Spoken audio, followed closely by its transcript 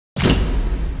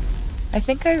I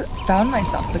think I found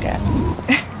myself again,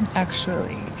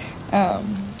 actually.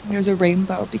 There's a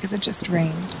rainbow because it just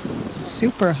rained.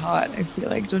 Super hot, I feel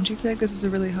like. Don't you feel like this is a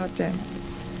really hot day?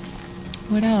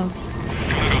 What else?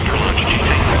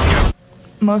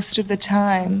 Most of the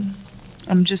time,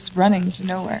 I'm just running to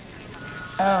nowhere.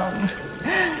 Oh,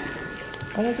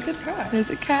 there's a good cat. There's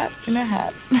a cat in a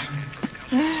hat.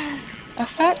 A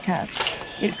fat cat.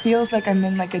 It feels like I'm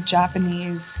in like a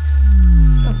Japanese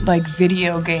like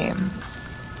video game,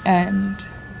 and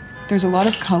there's a lot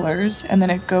of colors, and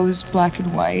then it goes black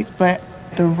and white, but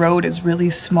the road is really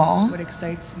small. What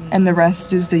excites me, and the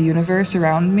rest is the universe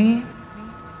around me.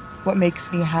 What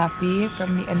makes me happy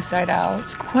from the inside out.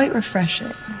 It's quite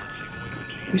refreshing.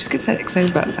 I just get excited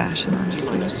about fashion,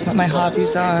 honestly. What my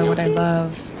hobbies are, what I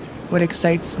love, what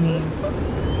excites me,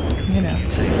 you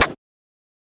know.